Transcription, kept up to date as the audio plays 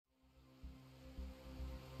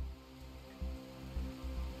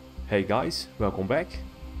Hey guys, welcome back,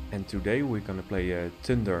 and today we're gonna play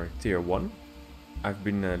Thunder Tier 1. I've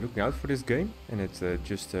been looking out for this game and it's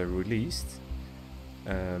just released.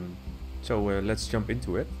 So let's jump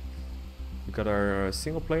into it. We got our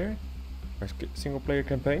single player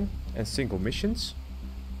campaign and single missions.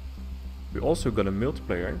 We also got a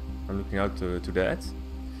multiplayer. I'm looking out to that.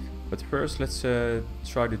 But first let's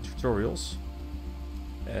try the tutorials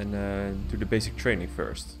and do the basic training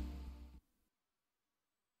first.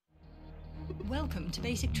 Welcome to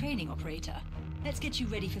Basic Training, Operator. Let's get you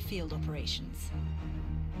ready for field operations.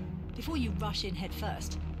 Before you rush in head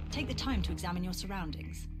first, take the time to examine your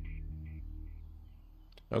surroundings.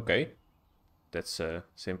 Okay, that's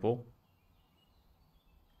simple.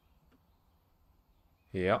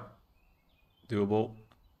 Yeah, doable.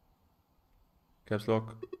 Caps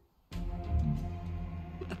lock.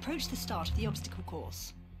 Approach the start of the obstacle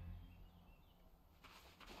course.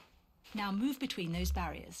 Now move between those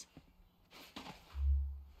barriers.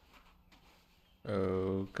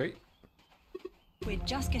 Okay. We're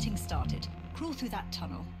just getting started. Crawl through that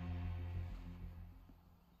tunnel.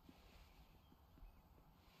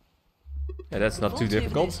 Yeah, that's not too Vault over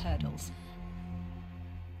difficult. those hurdles.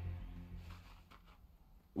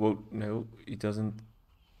 Whoa, no, it doesn't.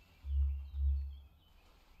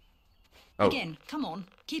 Oh, Again, come on,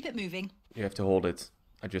 keep it moving. you have to hold it.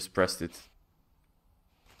 I just pressed it.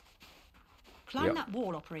 Climb Yep. that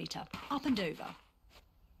wall, Operator. Up and over.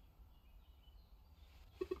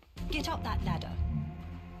 Get up that ladder.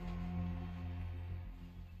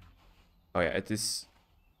 Oh yeah, it is.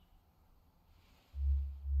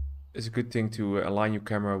 It's a good thing to align your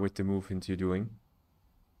camera with the movement you're doing.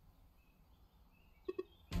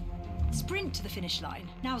 Sprint to the finish line.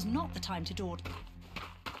 Now's not the time to dawdle.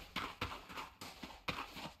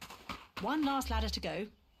 One last ladder to go.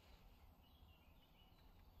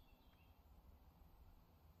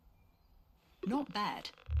 Not bad.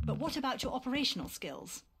 But what about your operational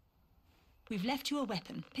skills? We've left you a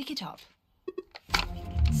weapon. Pick it up.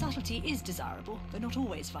 Subtlety is desirable, but not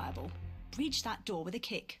always viable. Breach that door with a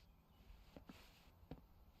kick.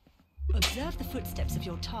 Observe the footsteps of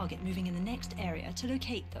your target moving in the next area to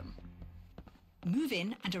locate them. Move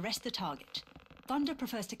in and arrest the target. Thunder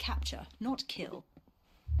prefers to capture, not kill.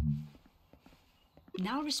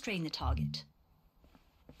 Now restrain the target.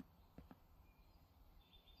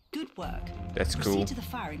 Good work. That's Proceed cool. to the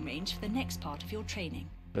firing range for the next part of your training.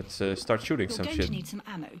 Let's start shooting You're some going shit. to need some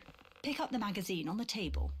ammo. Pick up the magazine on the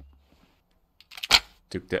table.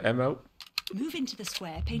 Took the ammo. Move into the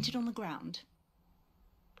square painted on the ground.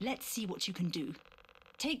 Let's see what you can do.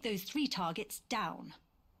 Take those 3 targets down.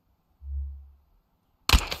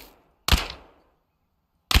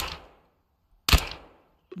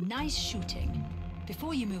 Nice shooting.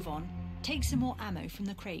 Before you move on, take some more ammo from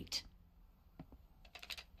the crate.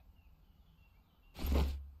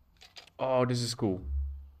 Oh, this is cool.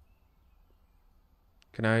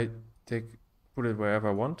 Can I put it wherever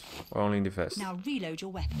I want, or only in the vest? Now reload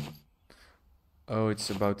your weapon. Oh, it's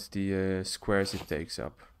about the squares it takes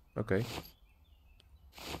up. Okay.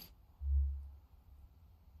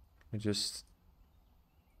 I just.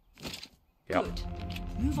 Yep. Good.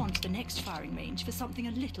 Move on to the next firing range for something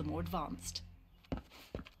a little more advanced.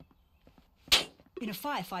 In a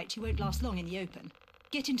firefight, you won't last long in the open.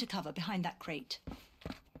 Get into cover behind that crate.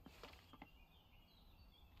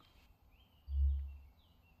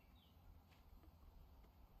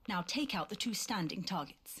 Now take out the 2 standing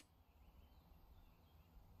targets.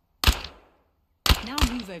 Now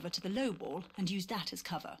move over to the low wall and use that as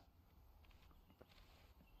cover.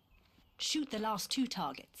 Shoot the last 2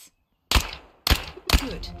 targets.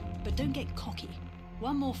 Good, but don't get cocky.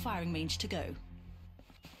 1 more firing range to go.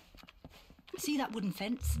 See that wooden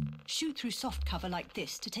fence? Shoot through soft cover like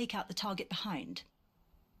this to take out the target behind.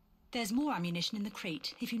 There's more ammunition in the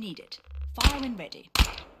crate if you need it. Fire when ready.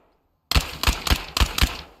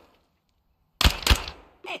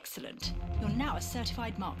 Excellent. You're now a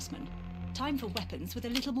certified marksman. Time for weapons with a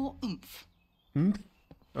little more oomph.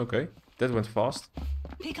 Okay, that went fast.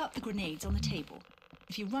 Pick up the grenades on the table.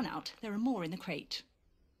 If you run out, there are more in the crate.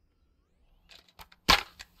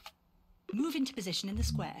 Move into position in the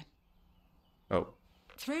square. Oh,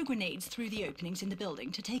 Throw grenades through the openings in the building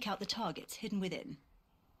to take out the targets hidden within.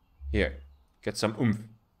 here. Get some oomph.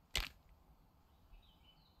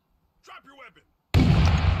 Drop your weapon.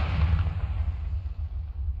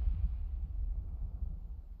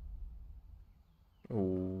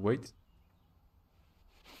 Oh, wait.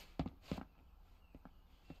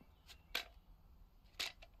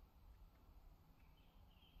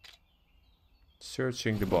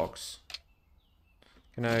 Searching the box.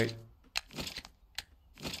 Can I...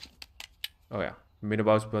 Oh yeah, middle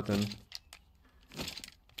mouse button. You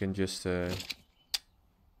can just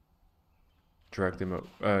drag them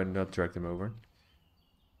not drag them over.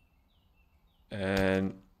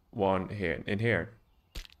 And one here, in here.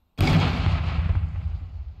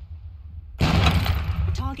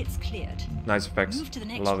 Target's cleared. Nice effects. Move to the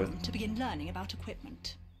next Love room it. to begin learning about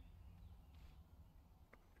equipment.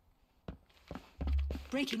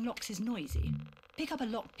 Breaking locks is noisy. Pick up a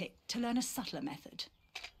lockpick to learn a subtler method.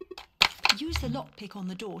 Use the lockpick on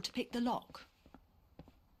the door to pick the lock.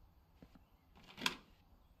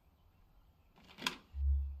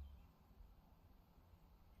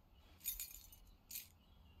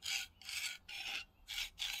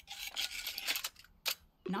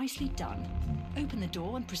 Nicely done. Open the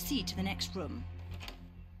door and proceed to the next room.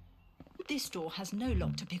 This door has no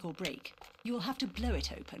lock to pick or break. You will have to blow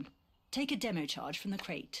it open. Take a demo charge from the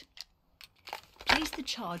crate. Place the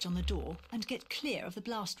charge on the door and get clear of the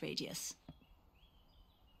blast radius.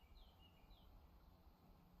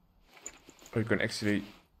 Or you can actually...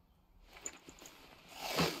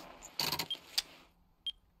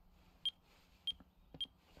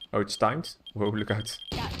 Oh, it's timed? Whoa, look out.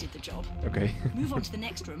 That did the job. Okay. Move on to the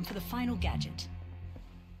next room for the final gadget.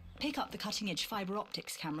 Pick up the cutting-edge fiber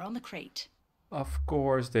optics camera on the crate. Of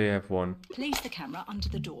course they have one. Place the camera under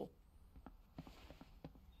the door.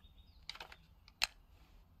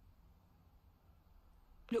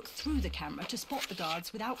 Look through the camera to spot the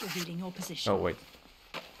guards without revealing your position. Oh, wait.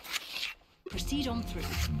 Proceed on through.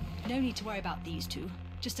 No need to worry about these two.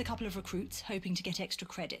 Just a couple of recruits hoping to get extra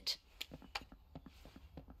credit.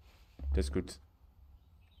 That's good.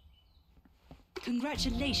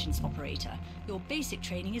 Congratulations, operator. Your basic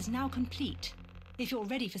training is now complete. If you're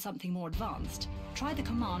ready for something more advanced, try the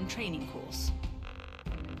command training course.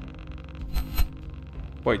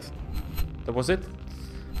 Wait. That was it?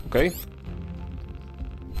 Okay.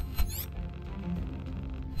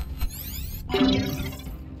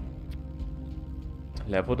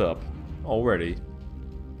 Leveled up already.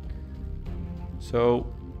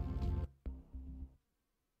 So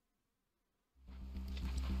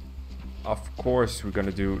of course we're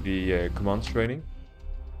gonna do the commands training.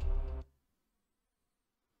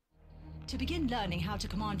 To begin learning how to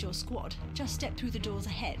command your squad, just step through the doors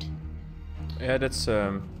ahead. Yeah, that's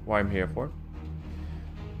why I'm here for.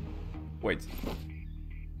 Wait.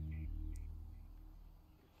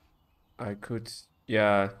 I could...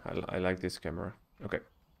 Yeah, I like this camera. Okay,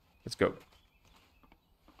 let's go.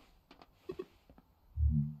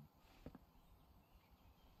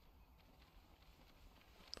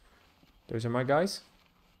 Those are my guys.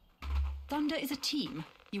 Thunder is a team.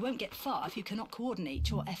 You won't get far if you cannot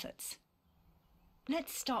coordinate your efforts.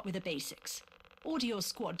 Let's start with the basics. Order your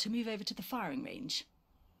squad to move over to the firing range.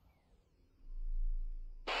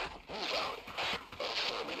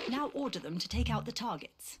 Now order them to take out the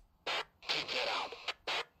targets. Take that out.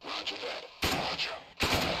 Roger that. Roger.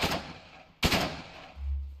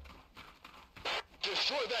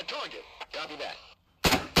 Destroy that target. Copy that.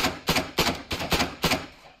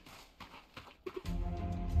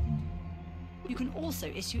 You can also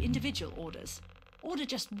issue individual orders. Order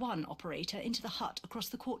just one operator into the hut across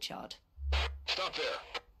the courtyard. Stop there.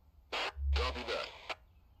 Copy that.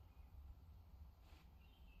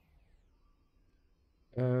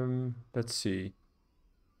 Let's see.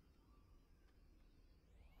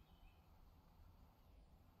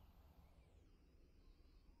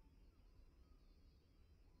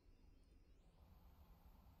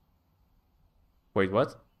 Wait,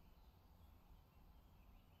 what?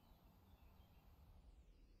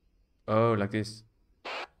 Oh, like this.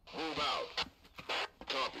 Move out.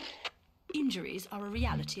 Copy. Injuries are a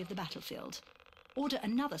reality of the battlefield. Order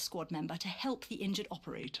another squad member to help the injured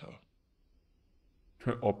operator.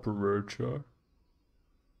 Operator.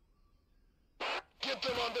 Get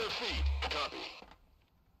them on their feet. Copy.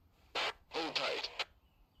 Hold tight.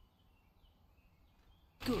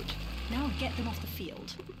 Good. Now get them off the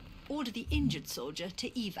field. Order the injured soldier to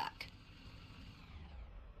evac.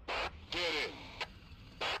 Get in.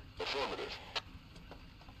 Affirmative.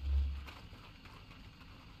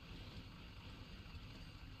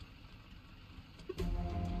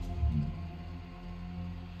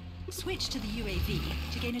 Switch to the UAV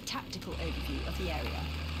to gain a tactical overview of the area.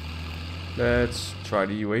 Let's try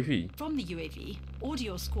the UAV. From the UAV, order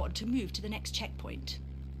your squad to move to the next checkpoint.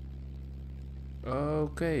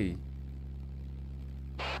 Okay.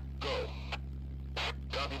 Go.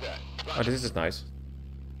 Copy that. Oh, this is nice.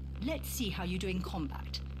 Let's see how you do in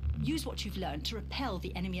combat. Use what you've learned to repel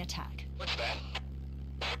the enemy attack. What's that?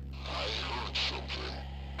 I heard something.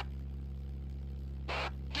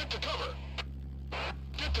 Get to cover.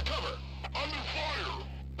 Get to cover. Under fire.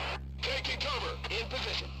 Taking cover.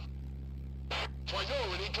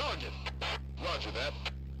 Taking target. Roger that.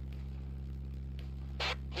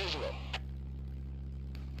 Visual.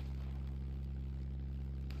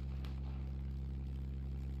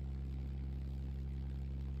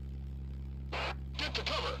 Get to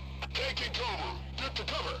cover. Taking cover. Get to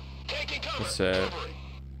cover. Taking cover. Let's Covering.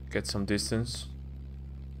 get some distance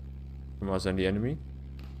from us and the enemy.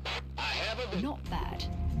 I have a visual. Not bad.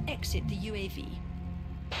 Exit the UAV.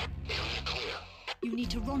 Area clear. You need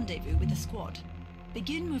to rendezvous with the squad.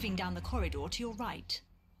 Begin moving down the corridor to your right.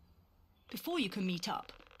 Before you can meet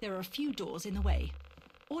up, there are a few doors in the way.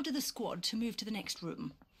 Order the squad to move to the next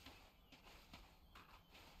room.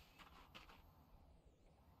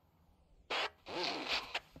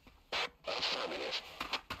 Affirmative.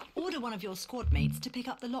 Order one of your squad mates to pick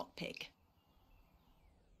up the lockpick.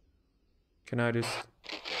 Can I just...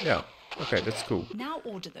 Yeah, okay, that's cool. Now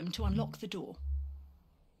order them to unlock the door.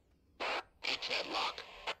 Hit that lock.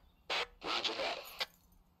 Roger that.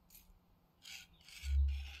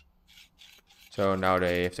 So now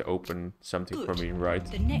they have to open something Good. for me, right?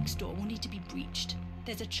 The next door will need to be breached.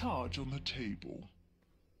 There's a charge. On the table.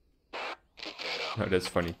 Pick that up. No, that's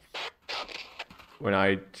funny. Copy. When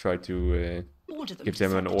I try to Order them give to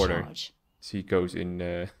them set an the order, charge. she goes in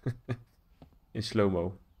in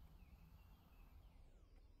slow-mo.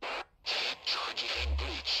 Charges in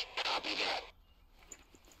breach. Copy that.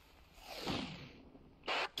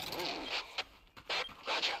 Move.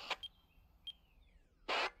 Roger.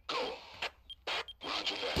 Go.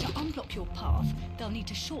 Roger that. To unblock your path, they'll need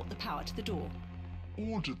to short the power to the door.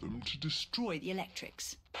 Order them to destroy. Destroy the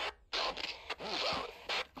electrics. Copy. Move out.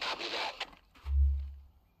 Copy that.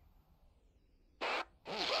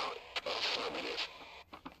 Move out. Affirmative.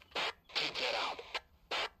 Take that out.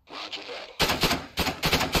 Roger that.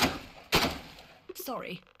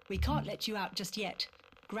 Sorry, we can't let you out just yet.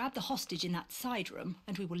 Grab the hostage in that side room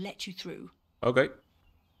and we will let you through. Okay.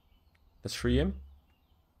 Let's free him.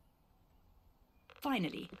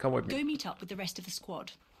 Finally, Come with go me. meet up with the rest of the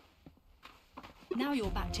squad. Now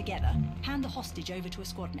you're back together, hand the hostage over to a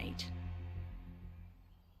squad mate.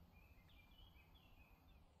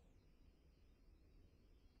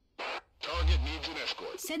 Target needs an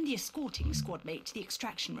escort. Send the escorting squad mate to the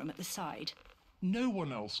extraction room at the side. No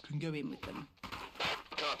one else can Go in with them.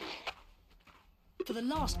 Copy. For the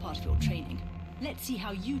last part of your training, let's see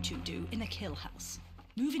how you two do in the kill house.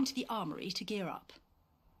 Move into the armory to gear up.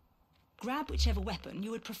 Grab whichever weapon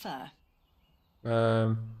you would prefer.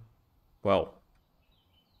 Well,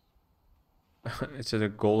 it's a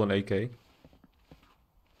golden AK.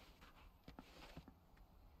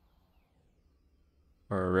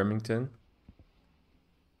 Or a Remington.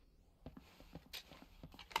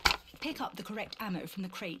 Pick up the correct ammo from the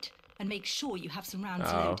crate and make sure you have some rounds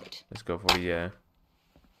Oh, loaded. let's go for the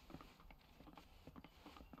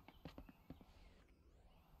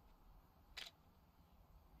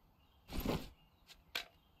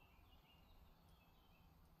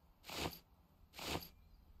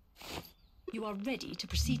You are ready to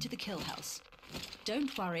proceed to the kill house.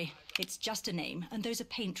 Don't worry, it's just a name, and those are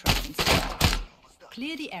paint rounds.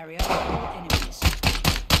 Clear the area of all enemies.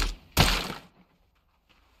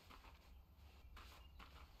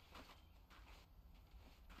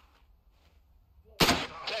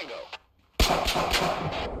 Tango.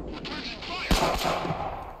 Returning fire.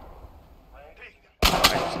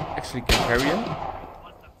 actually can carry him. Under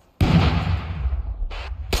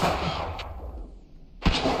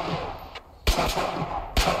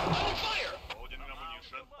fire.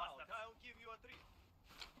 I'll give you a treat.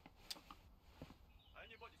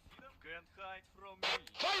 Anybody see them? Can't hide from me.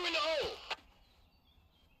 Fire in the hole.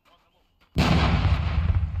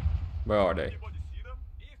 Where are they? Anybody see them?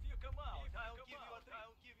 If you come out, I'll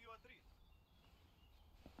give you a treat.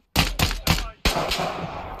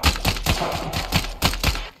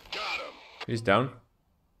 Got him. He's down.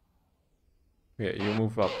 Yeah, you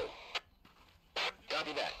move up.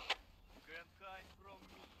 Copy that. Can't hide from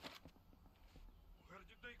me. Where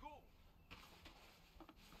did they go?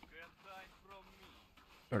 Can't hide from me.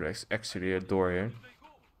 Oh, there's actually a door here. Where did they go?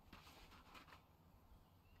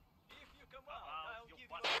 If you come out, I'll give you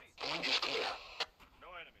a treat. Point is clear. No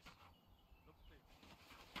enemies.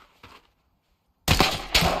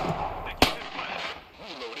 Taking his fire.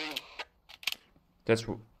 Reloading.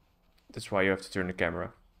 That's why you have to turn the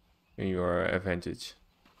camera in your advantage.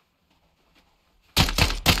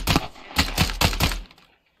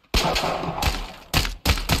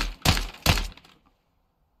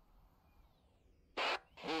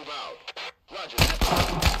 Move out. Roger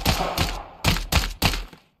that.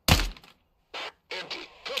 Empty.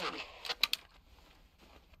 Cover me.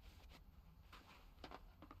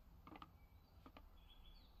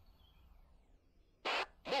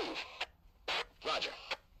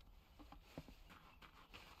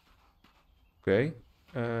 Okay.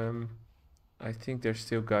 I think there's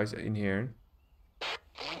still guys in here.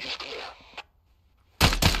 Point is clear.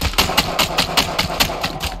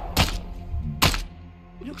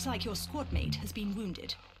 Looks like your squad mate has been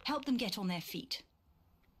wounded. Help them get on their feet.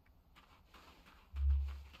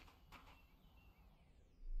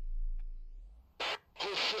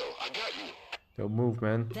 Hold still. I got you. Don't move,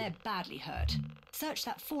 man. They're badly hurt. Search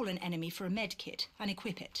that fallen enemy for a med kit and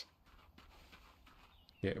equip it.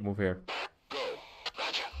 Yeah, move here. Go.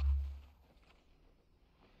 Roger.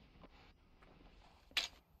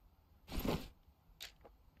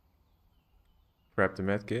 Grab the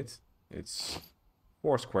med kit. It's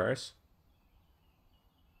 4 squares.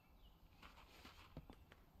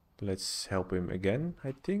 Let's help him again,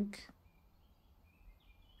 I think.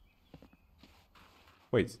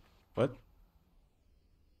 Wait, what?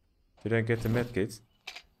 Did I get the med kit?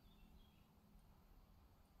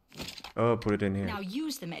 Oh, put it in here. Now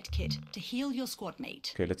use the med kit to heal your squad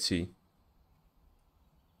mate. Okay, let's see.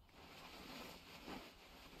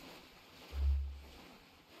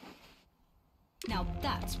 Now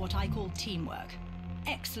that's what I call teamwork.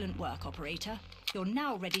 Excellent work, operator. You're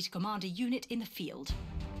now ready to command a unit in the field.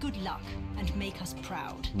 Good luck, and make us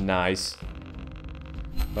proud. Nice.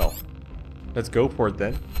 Well, let's go for it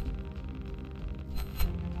then.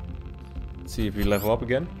 Let's see if we level up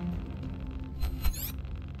again.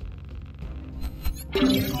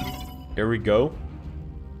 Here we go.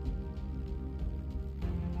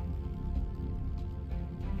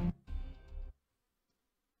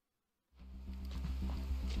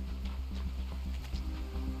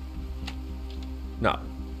 Now,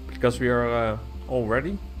 because we are all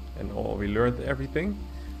ready and we learned everything,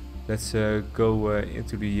 let's go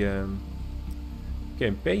into the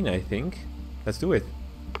campaign, I think. Let's do it.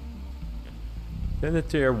 Then the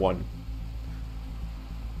tier 1.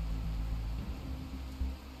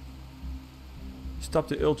 Stop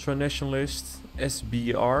the ultra-nationalist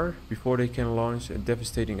SBR before they can launch a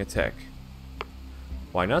devastating attack.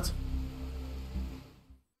 Why not?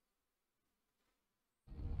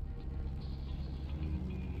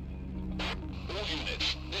 All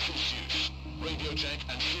units, this is Zeus. Radio check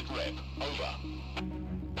and sit rep. Over.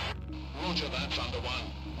 Roger that, Thunder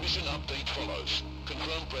 1. Mission update follows.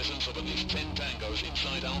 Confirm presence of at least 10 tangos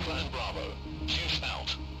inside Alpha and Bravo. Zeus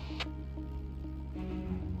out.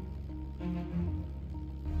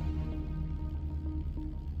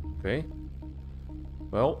 Okay.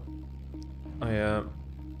 Well, I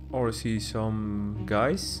already see some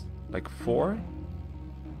guys, like 4,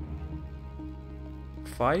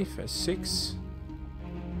 5, 6,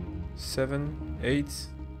 7, 8.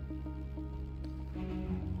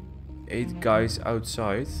 8 guys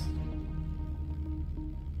outside.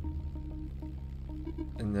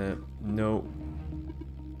 And no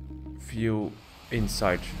view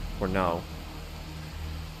inside for now.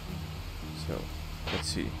 So, let's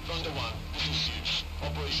see. Thunder 1, this is Zeus.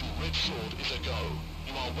 Operation Red Sword is a go.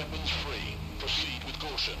 You are weapons free. Proceed with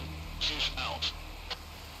caution. Zeus out.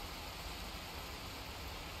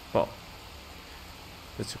 Well,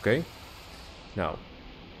 that's okay. Now,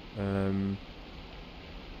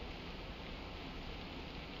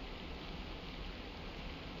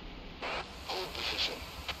 Hold position.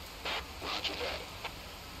 Roger that.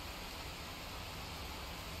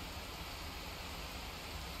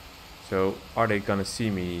 so are they gonna see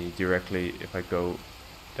me directly if I go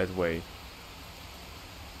that way?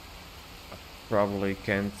 I probably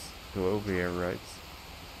can't go over here, right?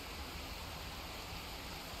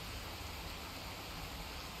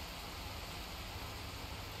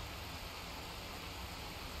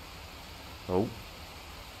 Oh.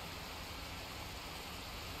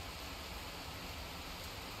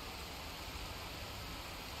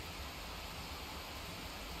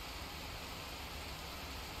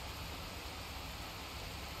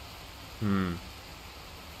 Hmm. Move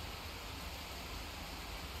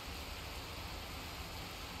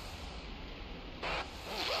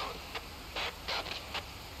out. Copy.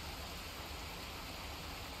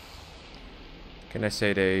 Can I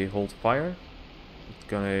say they hold fire? It's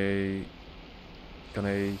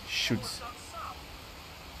gonna shoot.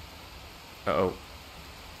 Uh-oh.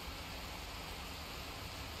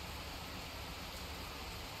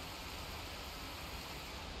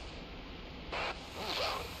 Move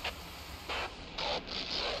out.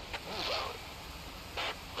 Move out.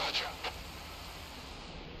 Roger.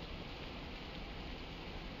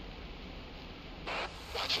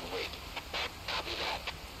 Watch and wait. Copy that.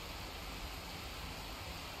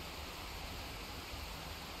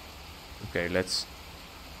 Okay, let's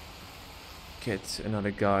get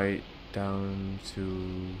another guy down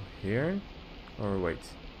to here. Or wait.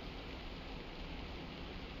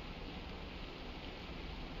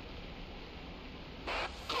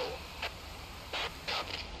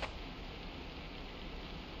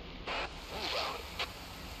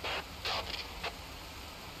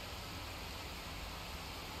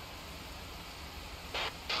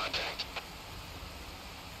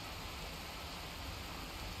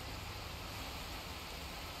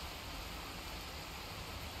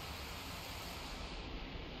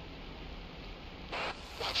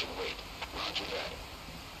 Watch and wait. Roger that.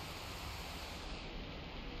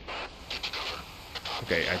 Get to cover.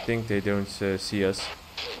 Okay, I think they don't see us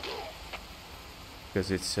Tango.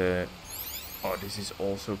 because it's. Oh, this is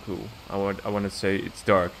also cool. I want to say it's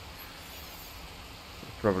dark. It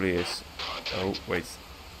probably is. Oh wait.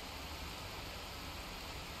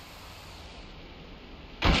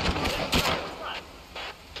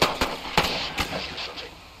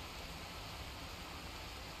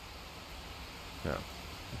 No.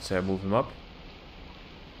 Let's move him up.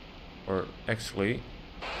 Or actually,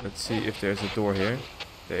 let's see if there's a door here.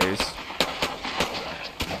 There is. Be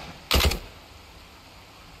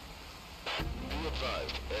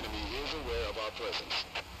advised, enemy is aware of our presence.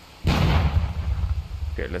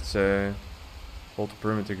 Okay, let's hold the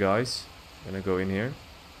perimeter, guys. Gonna go in here.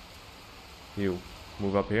 You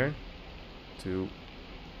move up here. To.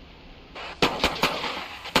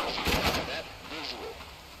 That visual.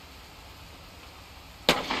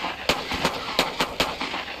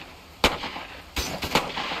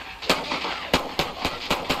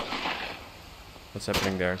 What's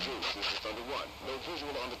happening there? Zeus, this is Thunder 1. No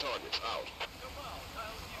visual on the targets. Out.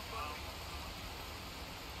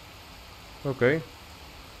 Okay.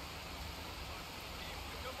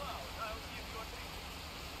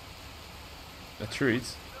 A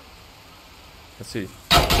treat. Let's see.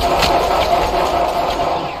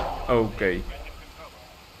 Okay.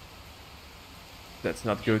 That's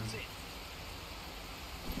not good.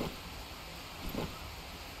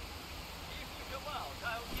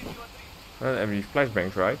 Well, and we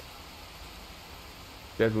flashbangs, right?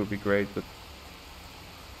 That would be great, but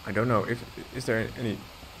I don't know. If is there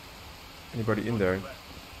anybody in there?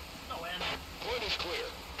 Point is clear.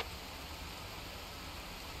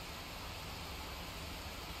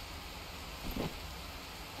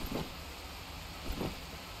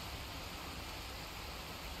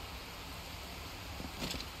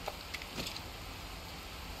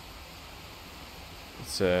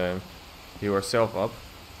 Let's heal ourselves up.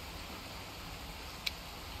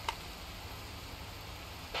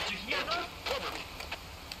 Cover me.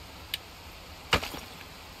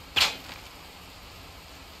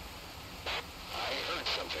 I heard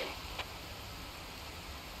something.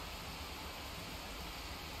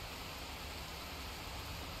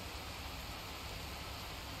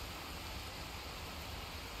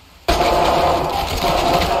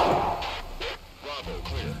 Bravo,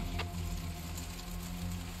 clear.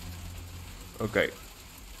 Okay,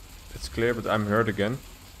 it's clear, but I'm hurt again.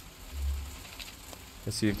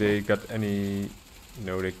 Let's see if they got any.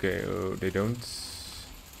 No, they don't.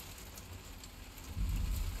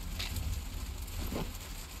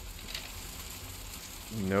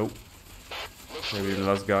 Nope. Maybe the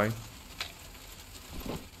last guy.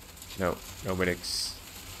 No, no medics.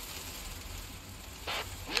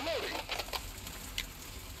 Reloading.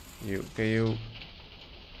 Can you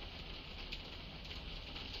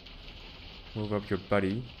move up your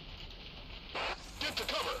buddy? Get to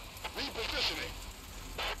cover. Repositioning.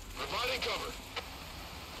 Providing cover.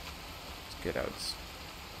 Let's get out.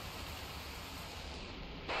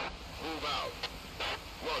 Move out.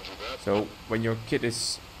 Roger that. So when your kid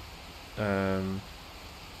is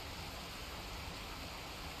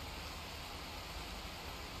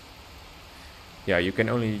yeah, you can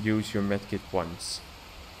only use your medkit once.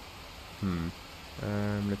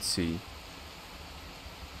 Let's see.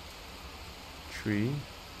 3,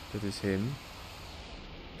 that is him.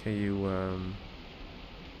 Can you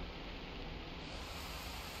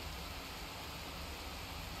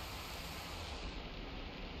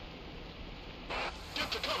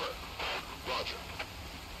Get to cover. Roger.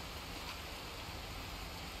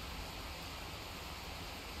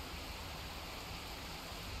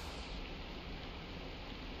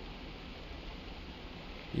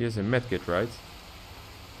 he has a medkit, right? It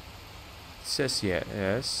says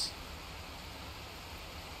yes.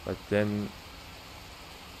 But then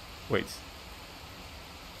wait.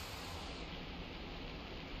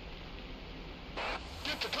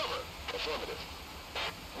 Get to cover. Affirmative.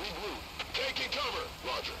 Regroup. Taking cover.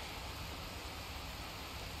 Roger.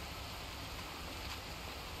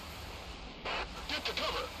 Get to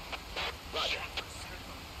cover. Roger.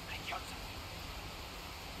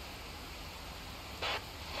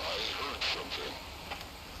 I heard something.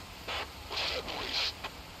 What's that noise?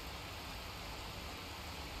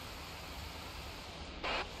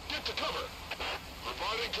 Get to cover.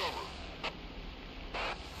 Providing cover.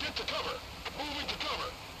 Get to cover. Moving to cover.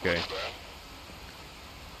 Okay. What's that?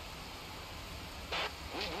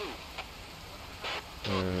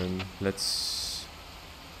 Regroup. Let's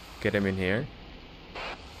get him in here.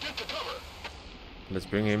 Get to cover. Let's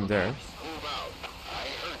bring him there. Move out. I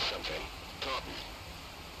heard something. Copy.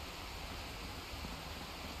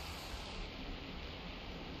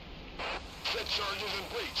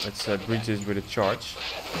 Let's breach this with a charge.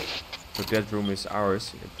 So that room is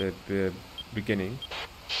ours at the beginning.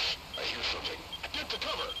 I hear something. Get to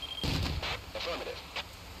cover. Affirmative.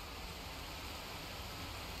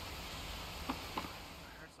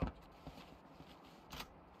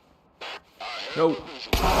 No. Down.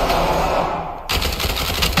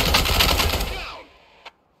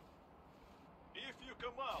 If you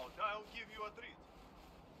come out, I'll give you a treat.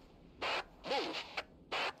 Move.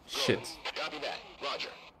 Shit. Copy that. Roger.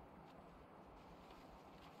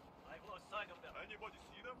 I've lost sight of them. Anybody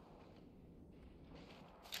see them?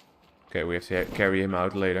 Okay, we have to carry him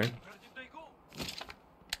out later. Where did they go?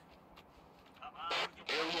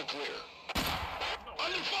 Area clear.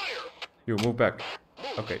 Under fire. You move back.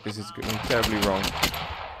 Okay, this is going terribly wrong.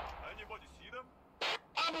 Anybody see them?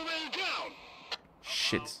 Operator down.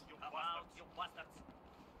 Shit. You bastards.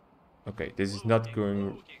 Okay, this is not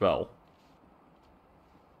going well.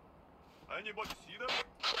 Anybody see them?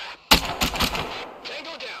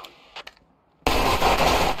 Tango down.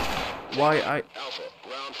 Why I... Alpha.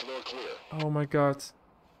 Ground floor clear. Oh my god.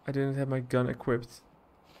 I didn't have my gun equipped.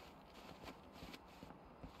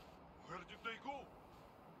 Where did they go?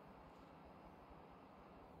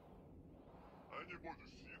 Anybody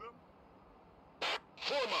see them?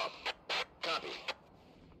 Form up. Copy.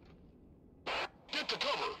 Get to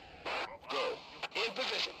cover. Go. In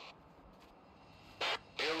position.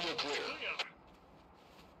 Area clear.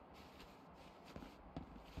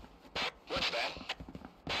 What's that?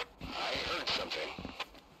 I heard something.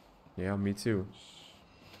 Yeah, me too.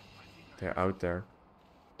 They're out there.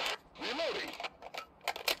 Reloading.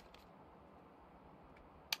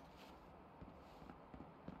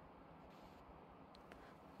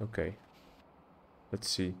 Okay. Let's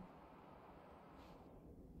see.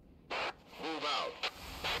 Move out.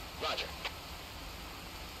 Roger.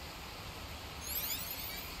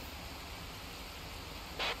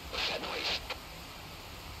 What's that noise?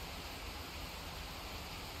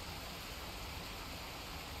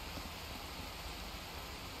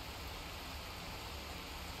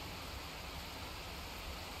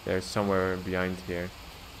 They're somewhere behind here.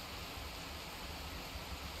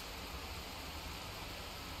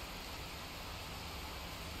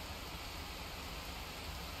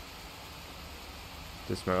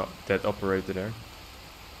 There's my dead operator there.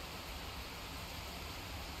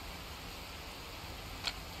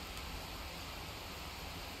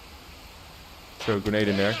 Throw a grenade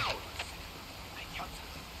in there. I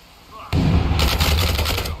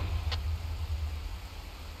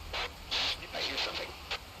hear something.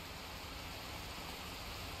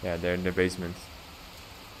 Yeah, they're in the basement.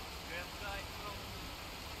 Get sight from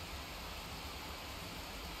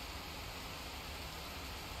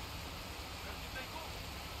Where did they go?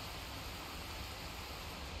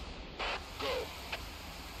 Go.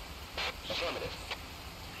 Affirmative.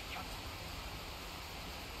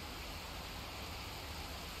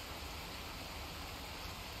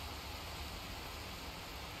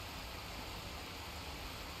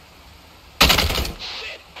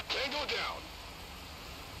 Set. Tango down.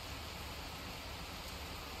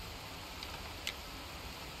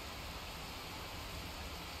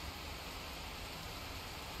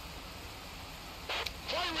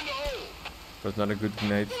 Fire in the hole. Was not a good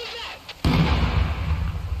grenade. What was that?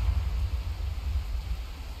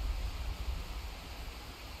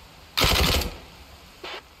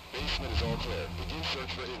 Basement is all clear. Begin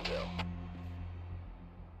search for intel.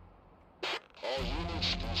 All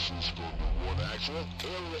units, this is Golden Ward Actual.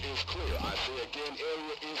 Area is clear. I say again,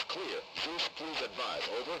 area is clear. Zeus, please advise.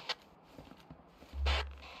 Over.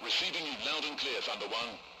 Receiving you loud and clear, Thunder 1.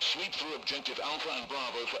 Sweep through objective Alpha and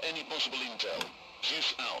Bravo for any possible intel.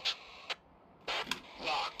 Zeus out.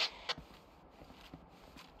 Locked.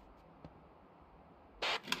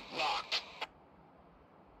 Locked.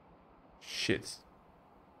 Shit.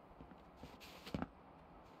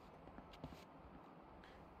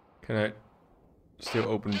 Can I still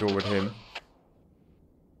open the door with him?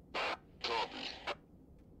 Copy.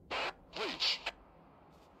 Breach.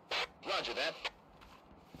 Roger that.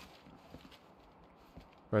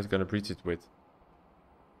 Where's gonna breach it with?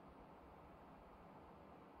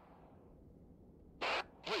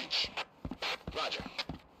 Breach. Roger.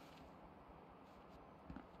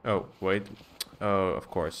 Oh, wait. Oh, of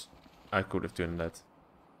course. I could have done that.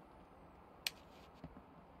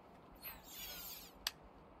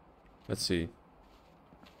 Let's see.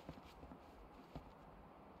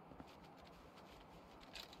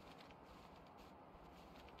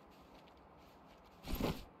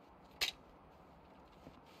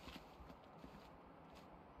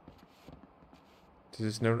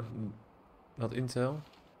 This is not intel.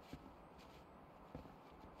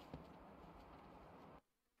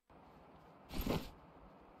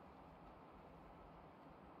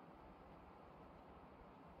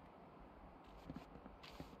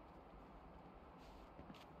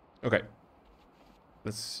 Okay.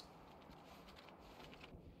 Let's...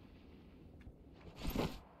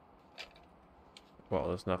 Well,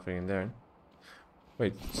 there's nothing in there.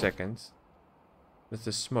 Wait a second. That's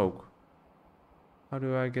the smoke. How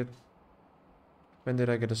do I get... When did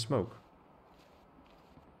I get a smoke?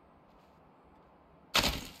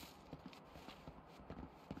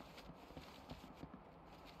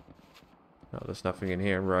 No, there's nothing in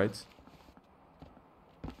here, right?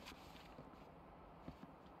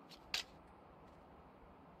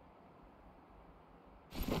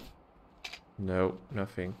 No,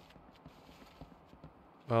 nothing.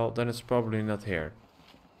 Well, then it's probably not here.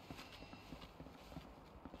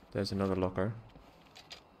 There's another locker.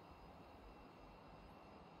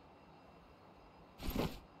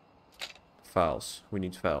 Files. We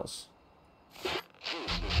need files.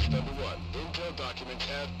 Truth, this is number one. Intel documents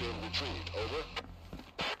have been retrieved. Over.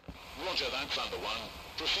 Roger that, Thunder One.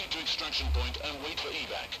 Proceed to extraction point and wait for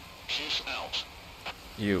evac. Hughes out.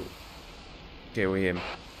 You. Kill him.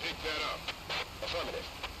 Pick that up. Affirmative.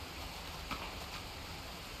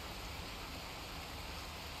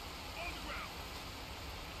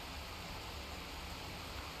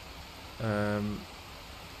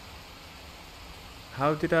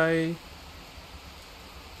 How did I...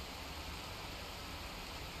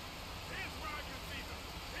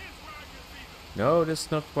 No, that's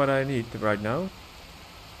not what I need right now.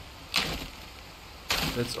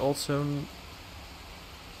 That's also...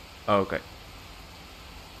 Oh, okay.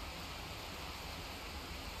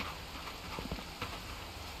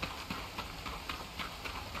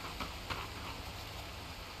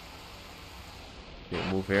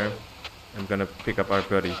 Okay, move here. I'm gonna pick up our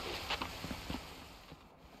buddy.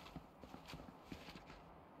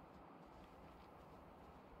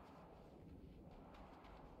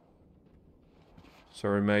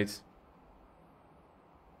 Sorry, mate.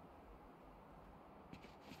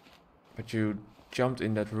 But you jumped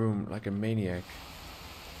in that room like a maniac.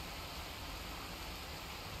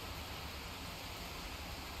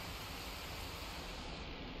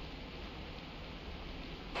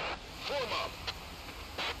 Form up.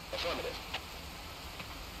 Affirmative.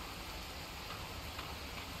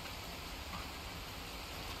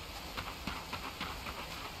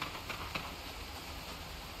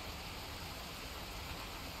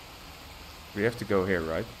 We have to go here,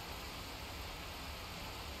 right?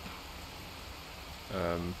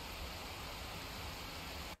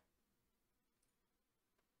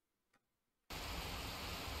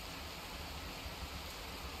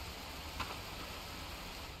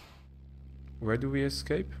 Where do we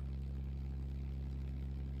escape?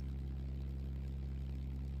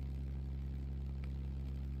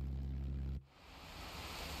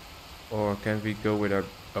 Or can we go with our...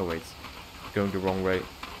 Oh wait, going the wrong way.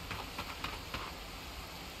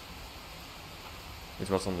 It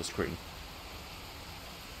was on the screen.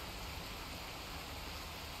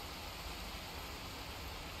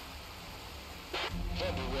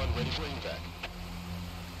 Thunder One ready for evac.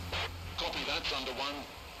 Copy that, Thunder One.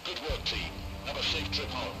 Good work, team. Have a safe trip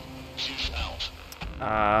home. Zeus out.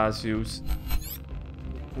 Ah, Zeus.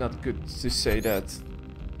 Not good to say that.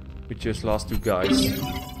 We just lost 2 guys.